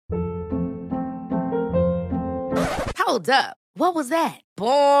Hold up. What was that?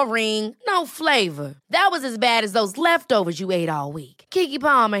 Boring. No flavor. That was as bad as those leftovers you ate all week. Keke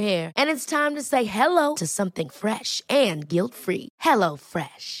Palmer here. And it's time to say hello to something fresh and guilt-free. Hello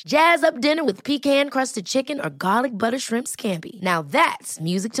Fresh. Jazz up dinner with pecan-crusted chicken or garlic butter shrimp scampi. Now that's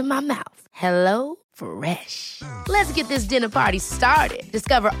music to my mouth. Hello Fresh. Let's get this dinner party started.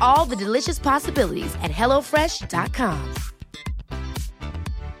 Discover all the delicious possibilities at hellofresh.com.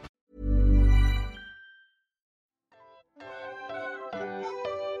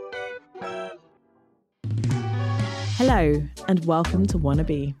 Hello, and welcome to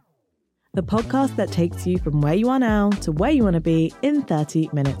Wannabe, the podcast that takes you from where you are now to where you want to be in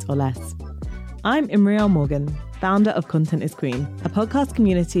 30 minutes or less. I'm Imriel Morgan, founder of Content is Queen, a podcast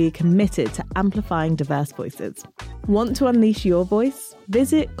community committed to amplifying diverse voices. Want to unleash your voice?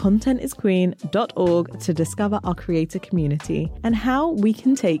 Visit contentisqueen.org to discover our creator community and how we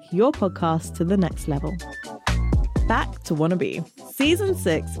can take your podcast to the next level. Back to Wannabe. Season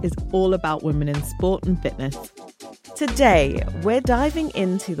 6 is all about women in sport and fitness. Today, we're diving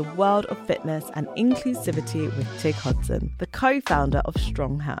into the world of fitness and inclusivity with Tig Hodson, the co-founder of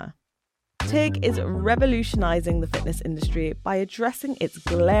Strong Her. Tig is revolutionising the fitness industry by addressing its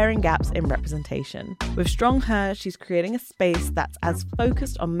glaring gaps in representation. With Strong Her, she's creating a space that's as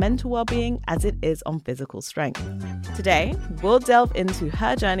focused on mental well-being as it is on physical strength. Today, we'll delve into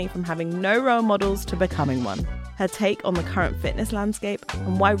her journey from having no role models to becoming one, her take on the current fitness landscape,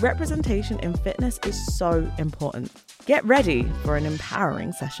 and why representation in fitness is so important. Get ready for an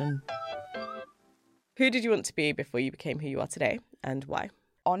empowering session. Who did you want to be before you became who you are today, and why?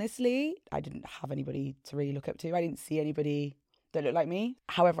 Honestly, I didn't have anybody to really look up to. I didn't see anybody that looked like me.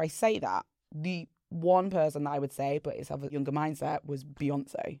 However, I say that, the one person that I would say, but it's of a younger mindset, was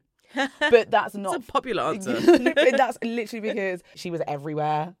Beyonce. But that's not... It's a popular answer. But that's literally because she was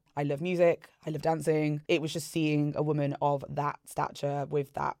everywhere. I love music. I love dancing. It was just seeing a woman of that stature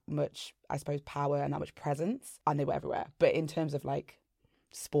with that much, I suppose, power and that much presence. And they were everywhere. But in terms of like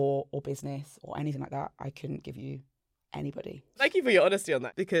sport or business or anything like that, I couldn't give you anybody. Thank you for your honesty on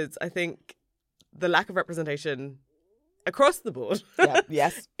that, because I think the lack of representation across the board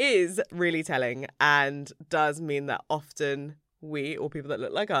is really telling, and does mean that often we, or people that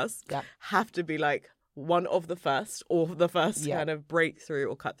look like us, have to be like one of the first, or the first kind of breakthrough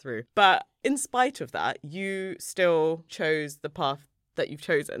or cut through. But in spite of that, you still chose the path that you've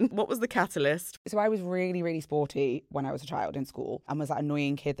chosen. What was the catalyst? So I was really, really sporty when I was a child in school, and was that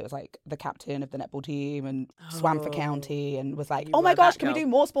annoying kid that was like the captain of the netball team and swam for county and was like, oh my gosh, can we do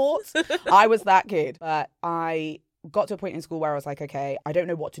more sports? I was that kid. But I got to a point in school where I was like, okay, I don't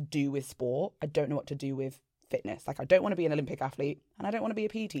know what to do with sport. I don't know what to do with fitness. Like, I don't want to be an Olympic athlete, and I don't want to be a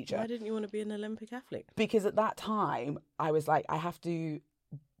PE teacher. Why didn't you want to be an Olympic athlete? Because at that time, I was like, I have to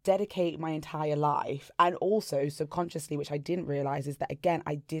dedicate my entire life, and also subconsciously, which I didn't realize, is that again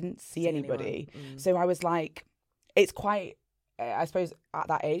I didn't see anybody. So I was like, it's quite, I suppose at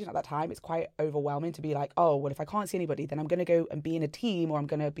that age and at that time, it's quite overwhelming to be like, oh well, if I can't see anybody, then I'm going to go and be in a team, or I'm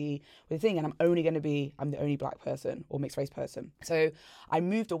going to be with a thing, and I'm the only black person or mixed race person. So I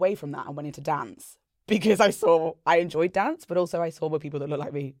moved away from that and went into dance, because I enjoyed dance, but also I saw more people that looked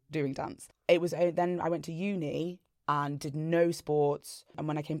like me doing dance. It was then I went to uni and did no sports. And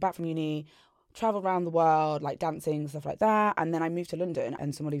when I came back from uni, traveled around the world, like dancing, stuff like that. And then I moved to London,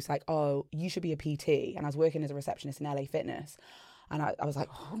 and somebody was like, oh, you should be a PT. And I was working as a receptionist in LA Fitness. And I was like,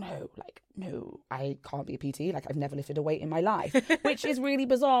 oh no, I can't be a PT. Like, I've never lifted a weight in my life, which is really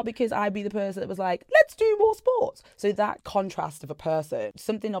bizarre, because I'd be the person that was like, let's do more sports. So that contrast of a person,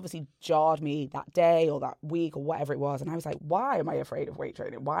 something obviously jarred me that day or that week or whatever it was. And I was like, why am I afraid of weight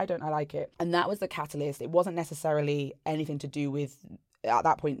training? Why don't I like it? And that was the catalyst. It wasn't necessarily anything to do with, at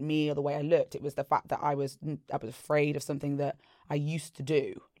that point, me or the way I looked. It was the fact that I was afraid of something that I used to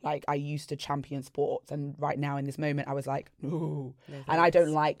do. Like, I used to champion sports, and right now in this moment I was like, no. And I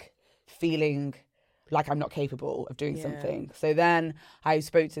don't like feeling like I'm not capable of doing something. So then I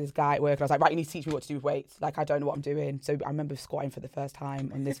spoke to this guy at work, and I was like, right, you need to teach me what to do with weights. Like, I don't know what I'm doing. So I remember squatting for the first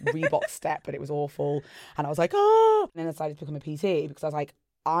time on this Reebok step, and it was awful. And I was like, oh. And then I decided to become a PT, because I was like,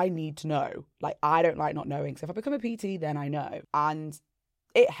 I need to know. Like, I don't like not knowing. So if I become a PT, then I know. And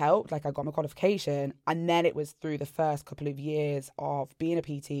it helped. Like, I got my qualification, and then it was through the first couple of years of being a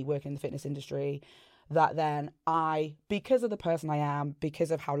PT, working in the fitness industry, that then because of the person I am,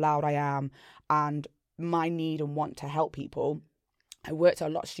 because of how loud I am, and my need and want to help people, I worked at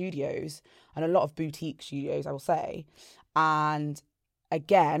a lot of studios, and a lot of boutique studios, I will say. And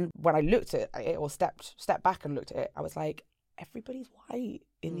again, when I looked at it, or stepped back and looked at it, I was like, everybody's white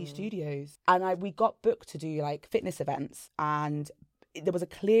in these studios. And we got booked to do like fitness events, and there was a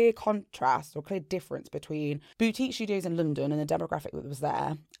clear contrast or clear difference between boutique studios in London and the demographic that was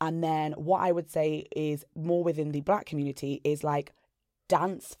there. And then what I would say is more within the Black community is like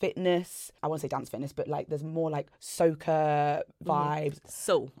dance fitness. I won't say dance fitness, but like there's more like soca vibes.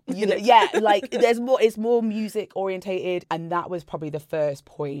 Soul. Yeah, like there's more, it's more music orientated. And that was probably the first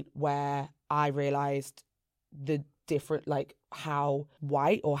point where I realised the different, like how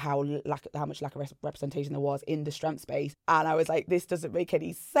white or how much lack of representation there was in the strength space. And I was like, this doesn't make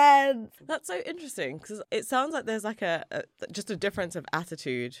any sense. That's so interesting because it sounds like there's like just a difference of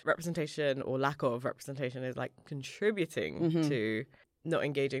attitude. Representation or lack of representation is like contributing to not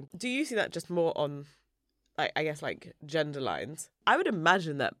engaging. Do you see that just more on, like, I guess, like gender lines? I would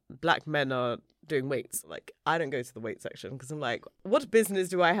imagine that Black men are doing weights. Like, I don't go to the weight section because I'm like, what business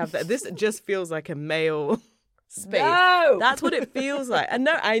do I have there? This just feels like a male space. No! That's what it feels like. And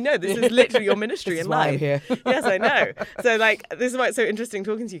no, I know this is literally your ministry in life. Here. Yes, I know. So like, this is why it's so interesting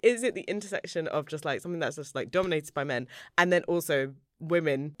talking to you. Is it the intersection of just like something that's just like dominated by men and then also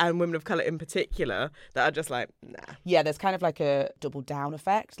women and women of colour in particular that are just like, nah. Yeah, there's kind of like a double down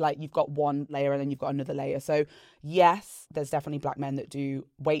effect. Like you've got one layer and then you've got another layer. So yes, there's definitely Black men that do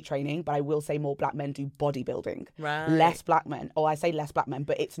weight training, but I will say more Black men do bodybuilding. Right. Less Black men, or I say less Black men,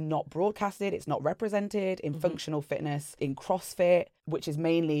 but it's not broadcasted, it's not represented in functional fitness, in CrossFit, which is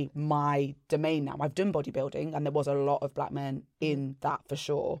mainly my domain now. I've done bodybuilding and there was a lot of Black men in that for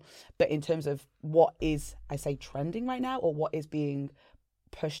sure. But in terms of what is, I say, trending right now, or what is being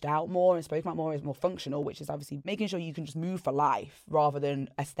pushed out more and spoken about more is more functional, which is obviously making sure you can just move for life rather than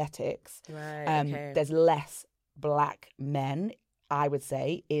aesthetics. Right, okay. There's less Black men, I would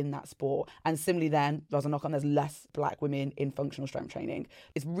say, in that sport. And similarly then, there's a knock on, there's less Black women in functional strength training.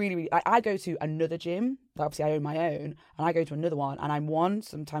 It's really, really, I go to another gym, obviously I own my own, and I go to another one and I'm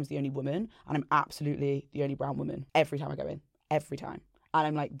sometimes the only woman, and I'm absolutely the only brown woman every time I go in, every time. And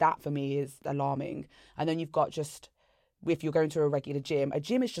I'm like, that for me is alarming. And then you've got just, if you're going to a regular gym, a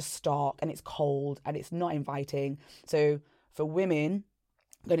gym is just stark and it's cold and it's not inviting. So for women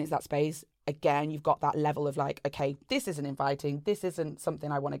going into that space, again, you've got that level of like, okay, this isn't inviting, this isn't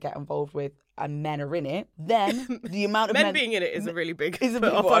something I want to get involved with, and men are in it. Then the amount of men being in it is a really big is a put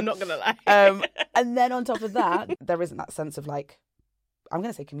big off, one. I'm not going to lie. And then on top of that, there isn't that sense of like, I'm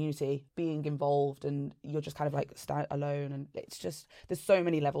going to say community, being involved, and you're just kind of like stand alone, and it's just, there's so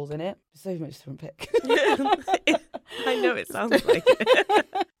many levels in it. So much to unpick. I know it sounds like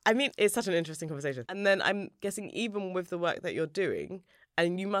it. I mean, it's such an interesting conversation. And then I'm guessing even with the work that you're doing,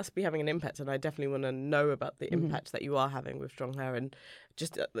 and you must be having an impact, and I definitely want to know about the impact that you are having with Strong Hair and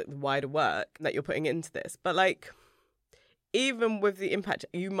just the wider work that you're putting into this. But like, even with the impact,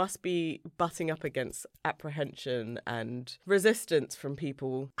 you must be butting up against apprehension and resistance from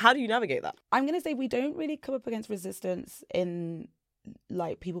people. How do you navigate that? I'm going to say we don't really come up against resistance in,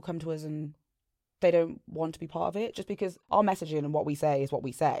 like, people come to us and they don't want to be part of it, just because our messaging and what we say is what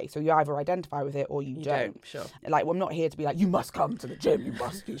we say. So you either identify with it or you don't. Sure. Like, well, I'm not here to be like, you must come to the gym, you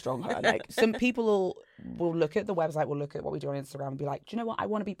must do Strong Hair. Like, some people will look at the website, will look at what we do on Instagram and be like, do you know what? I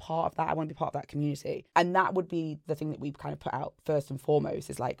want to be part of that. I want to be part of that community. And that would be the thing that we kind of put out first and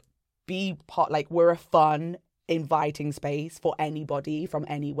foremost, is like, be part, like, we're a fun, inviting space for anybody from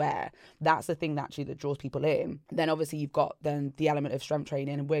anywhere. That's the thing that actually that draws people in. Then obviously you've got then the element of strength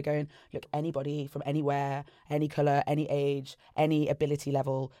training, and we're going, look, anybody from anywhere, any colour, any age, any ability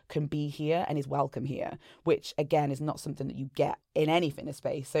level can be here and is welcome here, which again is not something that you get in any fitness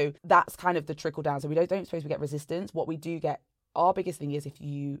space. So that's kind of the trickle down. So we don't suppose we get resistance. What we do get, our biggest thing is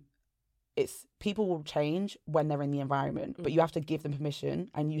it's people will change when they're in the environment, but you have to give them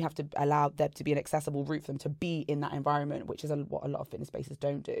permission and you have to allow there to be an accessible route for them to be in that environment, which is what a lot of fitness spaces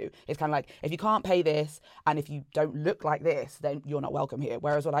don't do. It's kind of like, if you can't pay this and if you don't look like this, then you're not welcome here.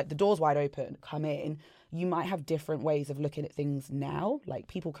 Whereas we're like, the door's wide open, come in. You might have different ways of looking at things now. Like,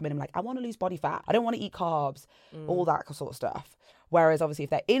 people come in and like, I want to lose body fat, I don't want to eat carbs, all that sort of stuff. Whereas obviously if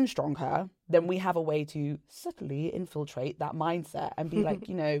they're in Strong Hair, then we have a way to subtly infiltrate that mindset and be like,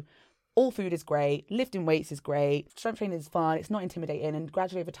 you know, all food is great, lifting weights is great, strength training is fun, it's not intimidating, and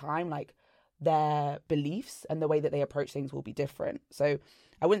gradually over time, like, their beliefs and the way that they approach things will be different. So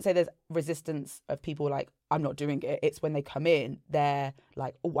I wouldn't say there's resistance of people like, I'm not doing it. It's when they come in, they're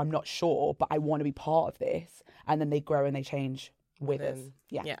like, oh, I'm not sure, but I want to be part of this. And then they grow and they change with us.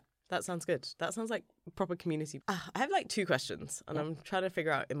 Yeah. That sounds good. That sounds like proper community. I have like 2 questions, and I'm trying to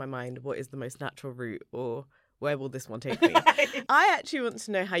figure out in my mind what is the most natural route, or where will this one take me? I actually want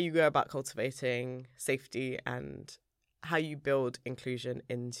to know how you go about cultivating safety and how you build inclusion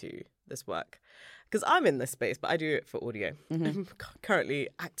into this work. because I'm in this space, but I do it for audio. I'm currently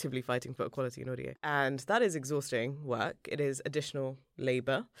actively fighting for equality in audio. And that is exhausting work. It is additional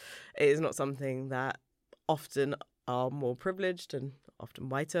labour. It is not something that often are more privileged and often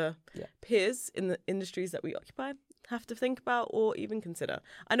whiter peers in the industries that we occupy have to think about or even consider.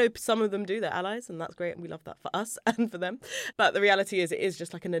 I know some of them do, they're allies, and that's great, and we love that for us and for them. But the reality is it is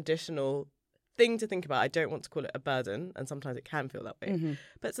just like an additional thing to think about. I don't want to call it a burden, and sometimes it can feel that way.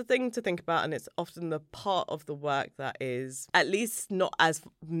 But it's a thing to think about, and it's often the part of the work that is at least not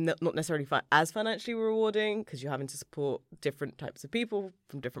necessarily as financially rewarding, because you're having to support different types of people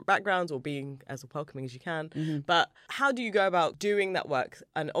from different backgrounds or being as welcoming as you can. But how do you go about doing that work?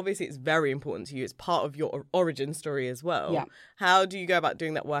 And obviously it's very important to you. It's part of your origin story as well. Yeah. How do you go about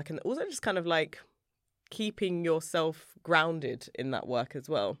doing that work, and also just kind of like keeping yourself grounded in that work as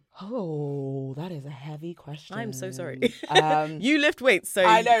well? Oh, that is a heavy question. I'm so sorry. You lift weights, so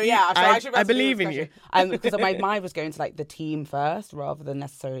I know. Yeah, I believe in you. Because my mind was going to like the team first rather than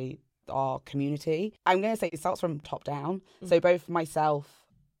necessarily our community. I'm going to say it starts from top down. So both myself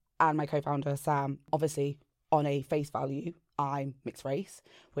and my co-founder Sam, obviously on a face value, I'm mixed race,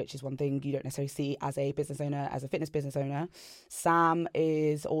 which is one thing you don't necessarily see as a business owner, as a fitness business owner. Sam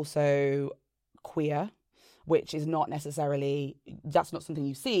is also queer, which is not necessarily, that's not something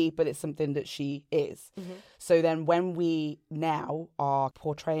you see, but it's something that she is. So then when we now are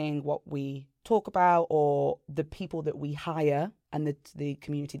portraying what we talk about or the people that we hire and the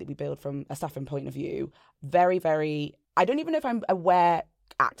community that we build from a staffing point of view, very, very, I don't even know if I'm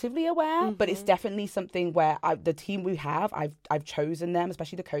actively aware, but it's definitely something where the team we have, I've chosen them,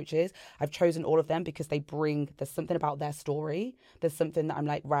 especially the coaches. I've chosen all of them because there's something about their story. There's something that I'm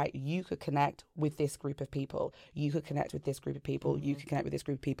like, right, you could connect with this group of people. You could connect with this group of people. You could connect with this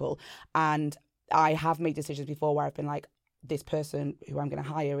group of people. And I have made decisions before where I've been like, this person who I'm going to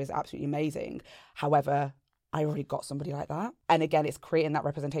hire is absolutely amazing. However, I already got somebody like that. And again, it's creating that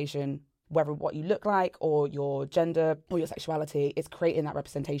representation, whether what you look like or your gender or your sexuality, is creating that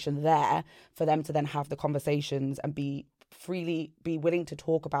representation there for them to then have the conversations and be willing to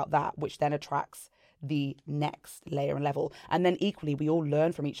talk about that, which then attracts the next layer and level. And then equally, we all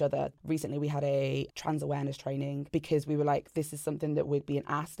learn from each other. Recently, we had a trans awareness training because we were like, this is something that we're being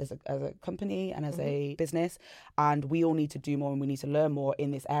asked as a company and as a business, and we all need to do more and we need to learn more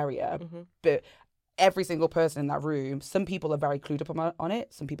in this area. But every single person in that room, some people are very clued up on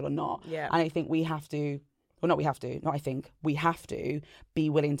it, some people are not. And I think we have to be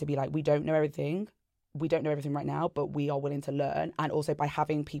willing to be like, we don't know everything right now, but we are willing to learn. And also by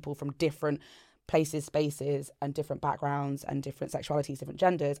having people from different places, spaces, and different backgrounds and different sexualities, different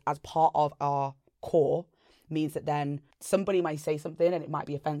genders as part of our core means that then somebody might say something and it might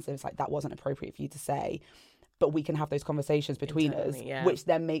be offensive. It's like, that wasn't appropriate for you to say. But we can have those conversations between us, which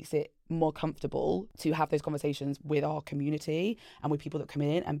then makes it more comfortable to have those conversations with our community and with people that come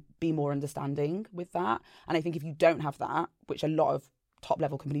in and be more understanding with that. And I think if you don't have that, which a lot of top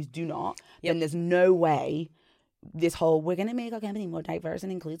level companies do not, then there's no way this whole, we're going to make our company more diverse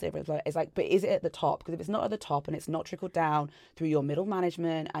and inclusive. It's like, but is it at the top? Because if it's not at the top and it's not trickled down through your middle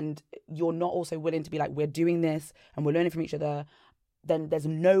management and you're not also willing to be like, we're doing this and we're learning from each other, then there's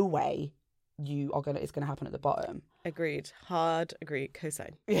no way it's going to happen at the bottom. Agreed. Hard agreed.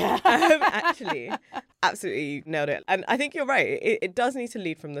 Cosign. Yeah. Actually, absolutely nailed it. And I think you're right. It does need to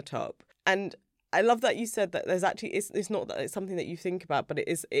lead from the top. And I love that you said that there's actually, it's not that it's something that you think about, but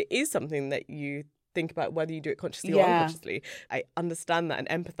it is something that you think about whether you do it consciously or unconsciously. I understand that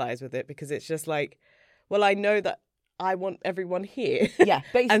and empathize with it because it's just like, well, I know that I want everyone here. Yeah.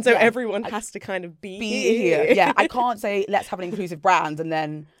 And so everyone has to kind of be here. Yeah. I can't say, let's have an inclusive brand and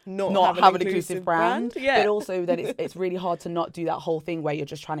then not have an inclusive brand. Yeah. But also that it's really hard to not do that whole thing where you're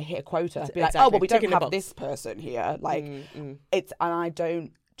just trying to hit a quota. Be like, oh, well, we don't have this person here. Like, and I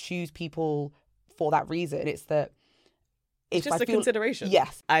don't choose people for that reason. It's that it's just a consideration.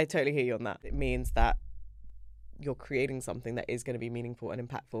 Yes. I totally hear you on that. It means that you're creating something that is going to be meaningful and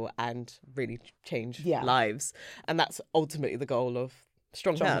impactful and really change lives. And that's ultimately the goal of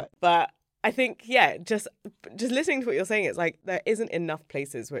Strong Her. But I think, just listening to what you're saying, it's like there isn't enough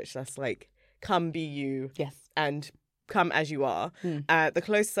places which that's like, come be you and come as you are. The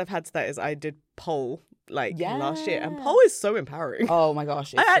closest I've had to that is I did Pole last year. And Pole is so empowering. Oh my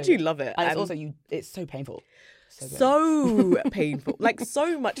gosh. I actually love it. And it's also, it's so painful. So painful. Like,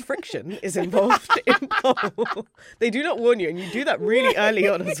 so much friction is involved in pole. They do not warn you, and you do that really early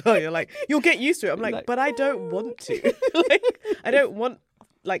on as well. You're like, you'll get used to it. I'm like, but I don't want to. I don't want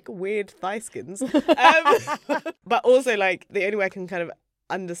weird thigh skins. But also the only way I can kind of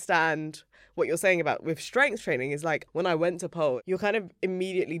understand what you're saying about with strength training is like when I went to pole, you're kind of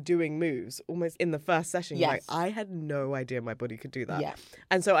immediately doing moves almost in the first session. Yes. Like, I had no idea my body could do that. Yeah.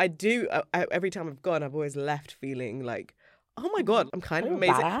 And so I do, every time I've gone, I've always left feeling like, oh my God, I'm kind of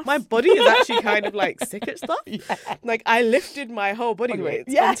amazing. Badass. My body is actually kind of like sick at stuff. Yeah. Like, I lifted my whole body weight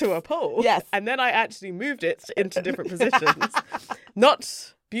onto a pole. Yes. And then I actually moved it into different positions.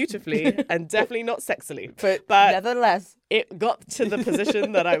 Not beautifully and definitely not sexily. But nevertheless, it got to the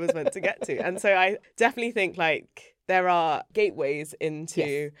position that I was meant to get to. And so I definitely think like there are gateways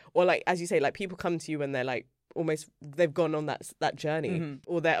into, or like, as you say, like people come to you when they're like, almost they've gone on that journey,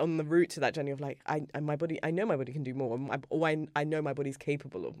 or they're on the route to that journey of like, I know my body can do more, or I know my body's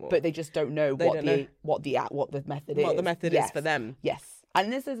capable of more, but they just don't know what the method is. What the method is for them. Yes.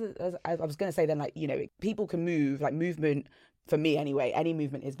 And this is, as I was going to say then, like, you know, people can move, like movement, for me anyway, any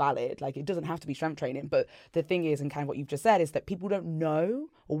movement is valid. Like, it doesn't have to be strength training. But the thing is, and kind of what you've just said, is that people don't know,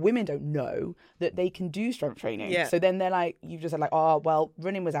 or women don't know, that they can do strength training. Yeah. So then they're like, you've just said like, oh, well,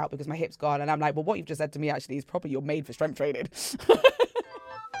 running was out because my hip's gone. And I'm like, well, what you've just said to me actually is probably you're made for strength training.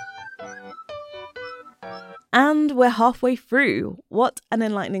 And we're halfway through. What an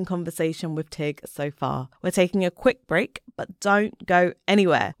enlightening conversation with Tig so far. We're taking a quick break, but don't go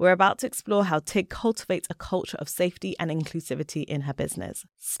anywhere. We're about to explore how Tig cultivates a culture of safety and inclusivity in her business.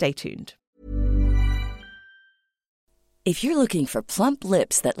 Stay tuned. If you're looking for plump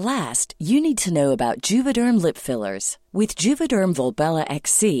lips that last, you need to know about Juvederm lip fillers. With Juvederm Volbella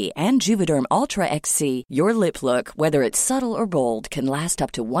XC and Juvederm Ultra XC, your lip look, whether it's subtle or bold, can last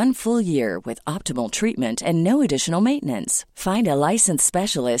up to 1 full year with optimal treatment and no additional maintenance. Find a licensed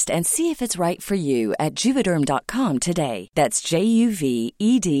specialist and see if it's right for you at Juvederm.com today. That's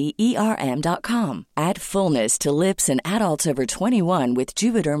JUVEDERM.com. Add fullness to lips in adults over 21 with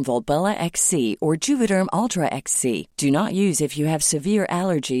Juvederm Volbella XC or Juvederm Ultra XC. Do not use if you have severe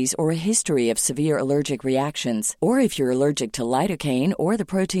allergies or a history of severe allergic reactions, or if you're allergic to lidocaine or the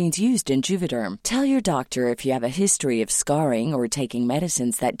proteins used in Juvederm. Tell your doctor if you have a history of scarring or taking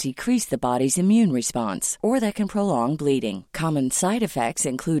medicines that decrease the body's immune response or that can prolong bleeding. Common side effects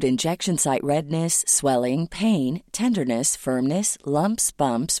include injection site redness, swelling, pain, tenderness, firmness, lumps,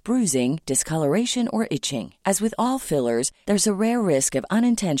 bumps, bruising, discoloration, or itching. As with all fillers, there's a rare risk of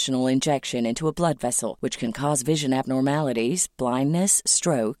unintentional injection into a blood vessel, which can cause vision abnormalities, blindness,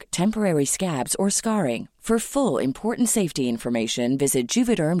 stroke, temporary scabs, or scarring. For full important safety information, visit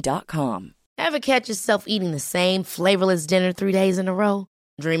Juvederm.com. Ever catch yourself eating the same flavorless dinner 3 days in a row?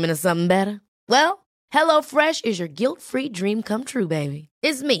 Dreaming of something better? Well, HelloFresh is your guilt-free dream come true, baby.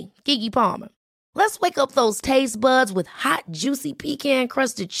 It's me, Keke Palmer. Let's wake up those taste buds with hot, juicy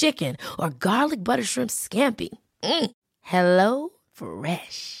pecan-crusted chicken or garlic butter shrimp scampi. Hello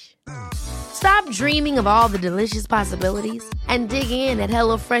Fresh. Stop dreaming of all the delicious possibilities and dig in at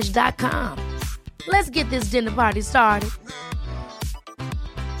HelloFresh.com. Let's get this dinner party started.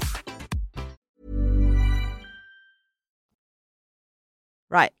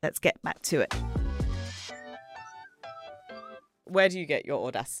 Right, let's get back to it. Where do you get your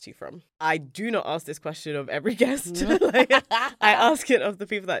audacity from? I do not ask this question of every guest. Like, I ask it of the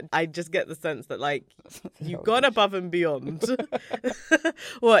people that I just get the sense that, like, you've gone above and beyond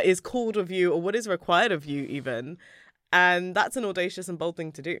what is called of you or what is required of you even. And that's an audacious and bold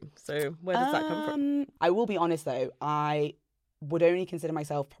thing to do. So where does that come from? I will be honest, though. I would only consider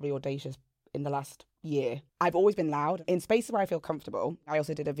myself probably audacious in the last year. I've always been loud in spaces where I feel comfortable. I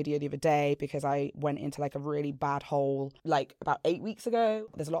also did a video the other day because I went into like a really bad hole like about 8 weeks ago.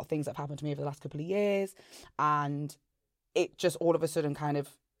 There's a lot of things that have happened to me over the last couple of years, and it just all of a sudden kind of,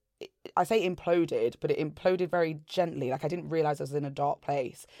 I say imploded, but it imploded very gently. Like, I didn't realize I was in a dark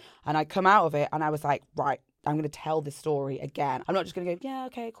place, and I come out of it and I was like, right, I'm going to tell this story again. I'm not just going to go, yeah,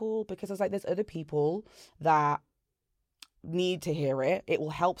 okay, cool, because I was like, there's other people that need to hear it. It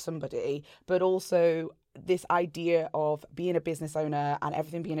will help somebody. But also this idea of being a business owner and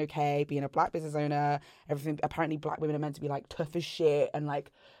everything being okay, being a black business owner, everything, apparently black women are meant to be like tough as shit, and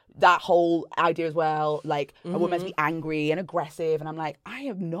like that whole idea as well, like we're meant to be angry and aggressive, and I'm like, I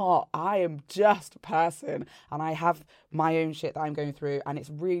am not. I am just a person, and I have my own shit that I'm going through, and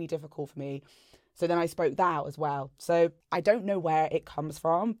it's really difficult for me. So then I spoke that out as well. So I don't know where it comes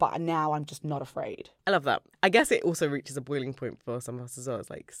from, but now I'm just not afraid. I love that. I guess it also reaches a boiling point for some of us as well. It's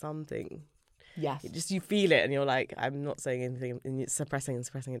like something. Yes. You feel it and you're like, I'm not saying anything, and you're suppressing and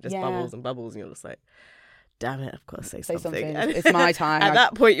suppressing. It just bubbles and bubbles, and you're just like, damn it, I've got to say Say something. It's my time. At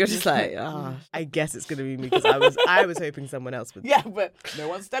that point, you're just like, I guess it's going to be me because I was hoping someone else would. Yeah, but no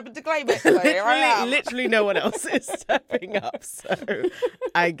one's stepping to claim it. So here I am. Literally no one else is stepping up. So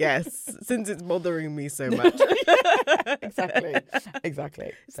I guess since it's bothering me so much. Exactly.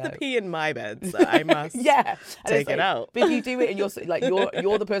 It's the pee in my bed, so I must take it out. But if you do it and you're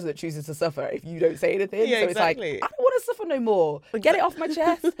the person that chooses to suffer if you don't say anything. Yeah, so it's exactly. like, I don't want to suffer no more. Get it off my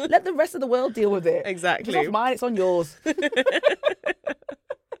chest. Let the rest of the world deal with it. Exactly. It's off mine, it's on yours. I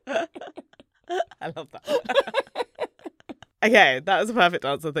love that. Okay, that was a perfect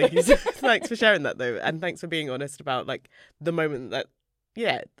answer. Thank you. Thanks for sharing that though, and thanks for being honest about like the moment that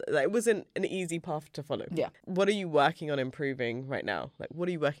it wasn't an easy path to follow. Yeah. What are you working on improving right now? Like, what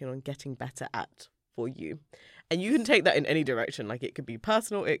are you working on getting better at for you? And you can take that in any direction. Like, it could be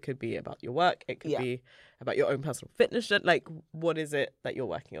personal, it could be about your work, it could be about your own personal fitness. Like, what is it that you're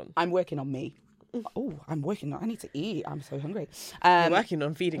working on? I'm working on me. Oh, I need to eat. I'm so hungry. You're working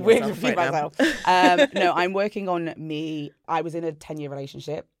on feeding yourself right now. No, I'm working on me. I was in a 10-year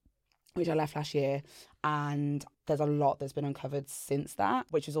relationship, which I left last year. And there's a lot that's been uncovered since that,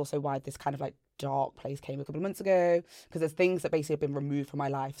 which is also why this kind of like dark place came a couple of months ago, because there's things that basically have been removed from my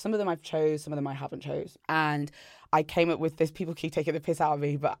life. Some of them I've chose, some of them I haven't chose. And I came up with this, people keep taking the piss out of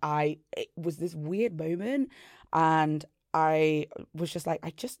me, but it was this weird moment. And I was just like,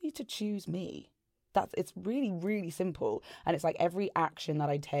 I just need to choose me. It's really, really simple. And it's like every action that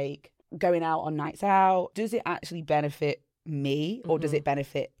I take, going out on nights out, does it actually benefit me or does it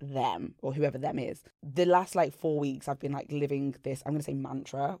benefit them or whoever them is? The last like 4 weeks I've been like living this, I'm going to say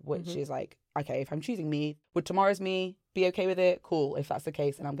mantra, which is like, okay, if I'm choosing me, would tomorrow's me be okay with it? Cool. If that's the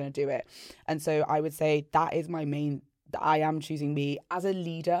case, then I'm going to do it. And so I would say that is my main, I am choosing me. As a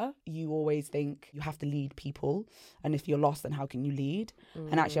leader, you always think you have to lead people. And if you're lost, then how can you lead?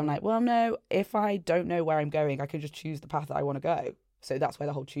 And actually I'm like, well, no, if I don't know where I'm going, I can just choose the path that I want to go. So that's where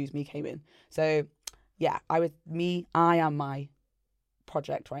the whole choose me came in. So yeah, I am my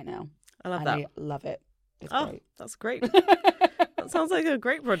project right now. I love that. I love it. It's great. That's great. That sounds like a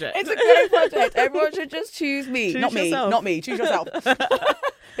great project. It's a great project. Everyone should just choose me. Choose yourself. Not me. Choose yourself.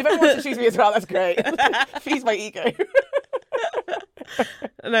 If everyone wants to choose me as well, that's great. Feeds my ego.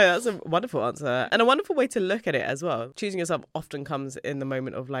 No, that's a wonderful answer and a wonderful way to look at it as well. Choosing yourself often comes in the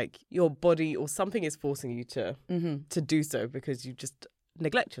moment of like your body or something is forcing you to do so because you just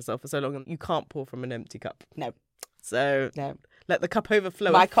neglect yourself for so long and you can't pour from an empty cup. No. So let the cup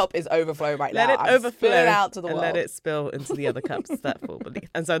overflow. My cup is overflowing right now. Let it overflow it out to the world. Let it spill into the other cups that fall beneath.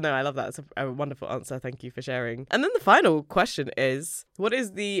 And so, no, I love that. It's a wonderful answer. Thank you for sharing. And then the final question is, what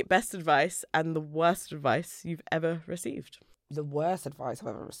is the best advice and the worst advice you've ever received? The worst advice I've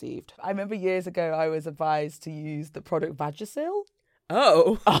ever received. I remember years ago I was advised to use the product Vagisil.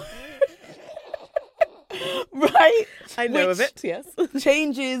 Oh. Right? I know of it, yes.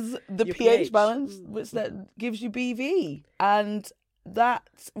 Changes the pH balance, which that gives you BV. And that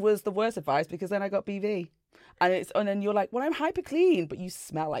was the worst advice because then I got BV. And then you're like, well, I'm hyper clean, but you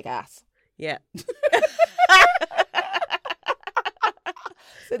smell like ass. Yeah.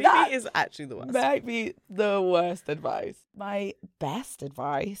 So BV is actually the worst. Might be the worst advice. My best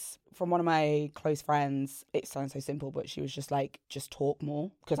advice from one of my close friends, it sounds so simple, but she was just like, just talk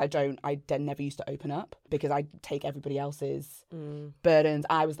more. Because I never used to open up because I take everybody else's burdens.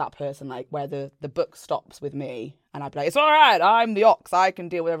 I was that person like where the buck stops with me and I'd be like, it's all right, I'm the ox, I can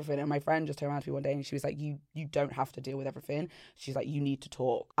deal with everything. And my friend just turned around to me one day and she was like, you don't have to deal with everything. She's like, you need to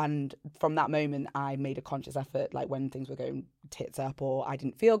talk. And from that moment, I made a conscious effort, like when things were going tits up or I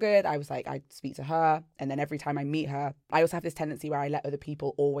didn't feel good, I was like, I'd speak to her. And then every time I meet her, I also have this tendency where I let other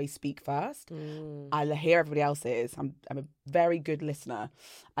people always speak first. I hear everybody else's. I'm a very good listener.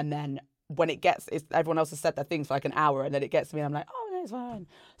 And then when everyone else has said their things for like an hour and then it gets to me and I'm like, oh, no, it's fine.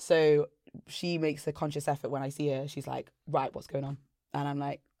 So she makes a conscious effort when I see her. She's like, right, what's going on? And I'm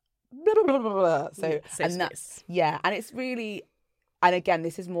like, blah, blah, blah, blah, blah. So, and that's, and it's really, and again,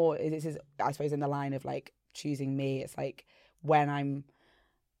 this is I suppose in the line of like choosing me. It's like when I'm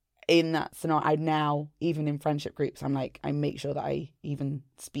in that scenario, I now, even in friendship groups, I'm like, I make sure that I even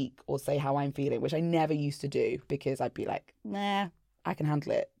speak or say how I'm feeling, which I never used to do because I'd be like, nah, I can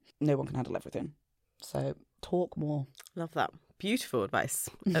handle it. No one can handle everything. So talk more. Love that. Beautiful advice.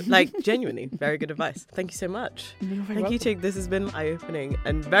 Like, genuinely, very good advice. Thank you so much. Thank you, Chig. This has been eye-opening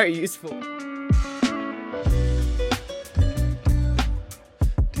and very useful.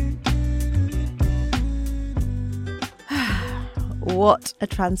 what a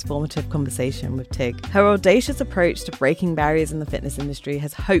transformative conversation with Tig. Her audacious approach to breaking barriers in the fitness industry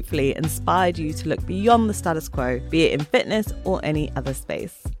has hopefully inspired you to look beyond the status quo, be it in fitness or any other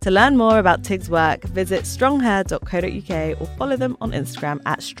space. To learn more about Tig's work, visit stronghair.co.uk or follow them on Instagram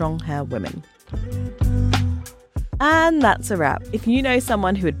at stronghairwomen. And that's a wrap. If you know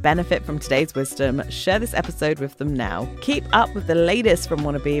someone who would benefit from today's wisdom, share this episode with them now. Keep up with the latest from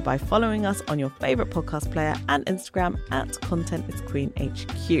Wannabe by following us on your favourite podcast player and Instagram at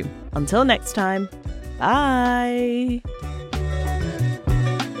ContentIsQueenHQ. Until next time, bye!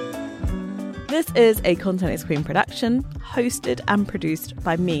 This is a Content is Queen production, hosted and produced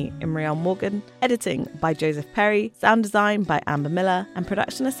by me, Imriel Morgan, editing by Joseph Perry, sound design by Amber Miller, and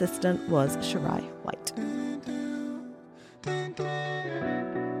production assistant was Shirai White.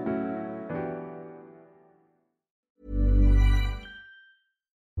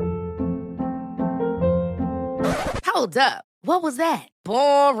 Hold up. What was that?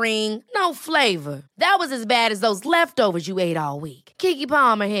 Boring. No flavor. That was as bad as those leftovers you ate all week. Keke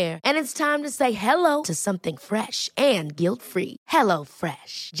Palmer here, and it's time to say hello to something fresh and guilt-free. Hello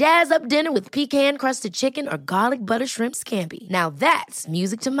Fresh. Jazz up dinner with pecan-crusted chicken or garlic butter shrimp scampi. Now that's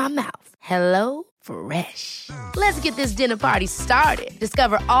music to my mouth. Hello Fresh. Let's get this dinner party started.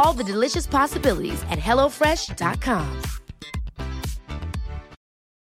 Discover all the delicious possibilities at HelloFresh.com.